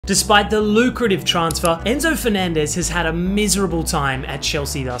Despite the lucrative transfer, Enzo Fernández has had a miserable time at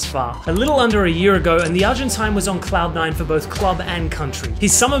Chelsea thus far. A little under a year ago, and the Argentine was on cloud 9 for both club and country.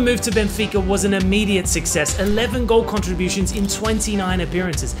 His summer move to Benfica was an immediate success, 11 goal contributions in 29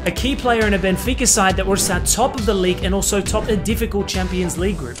 appearances. A key player in a Benfica side that was at top of the league and also topped a difficult Champions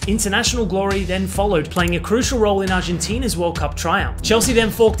League group. International glory then followed, playing a crucial role in Argentina's World Cup triumph. Chelsea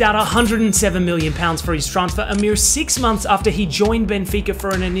then forked out £107 million for his transfer a mere 6 months after he joined Benfica for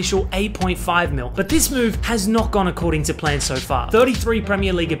an initial 8.5 mil. But this move has not gone according to plan so far. 33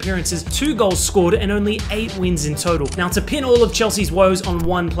 Premier League appearances, 2 goals scored, and only 8 wins in total. Now, to pin all of Chelsea's woes on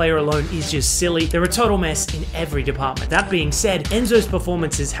one player alone is just silly. They're a total mess in every department. That being said, Enzo's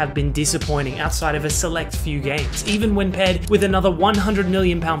performances have been disappointing outside of a select few games. Even when paired with another £100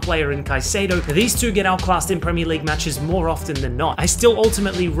 million player in Caicedo, these two get outclassed in Premier League matches more often than not. I still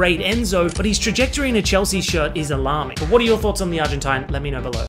ultimately rate Enzo, but his trajectory in a Chelsea shirt is alarming. But what are your thoughts on the Argentine? Let me know below.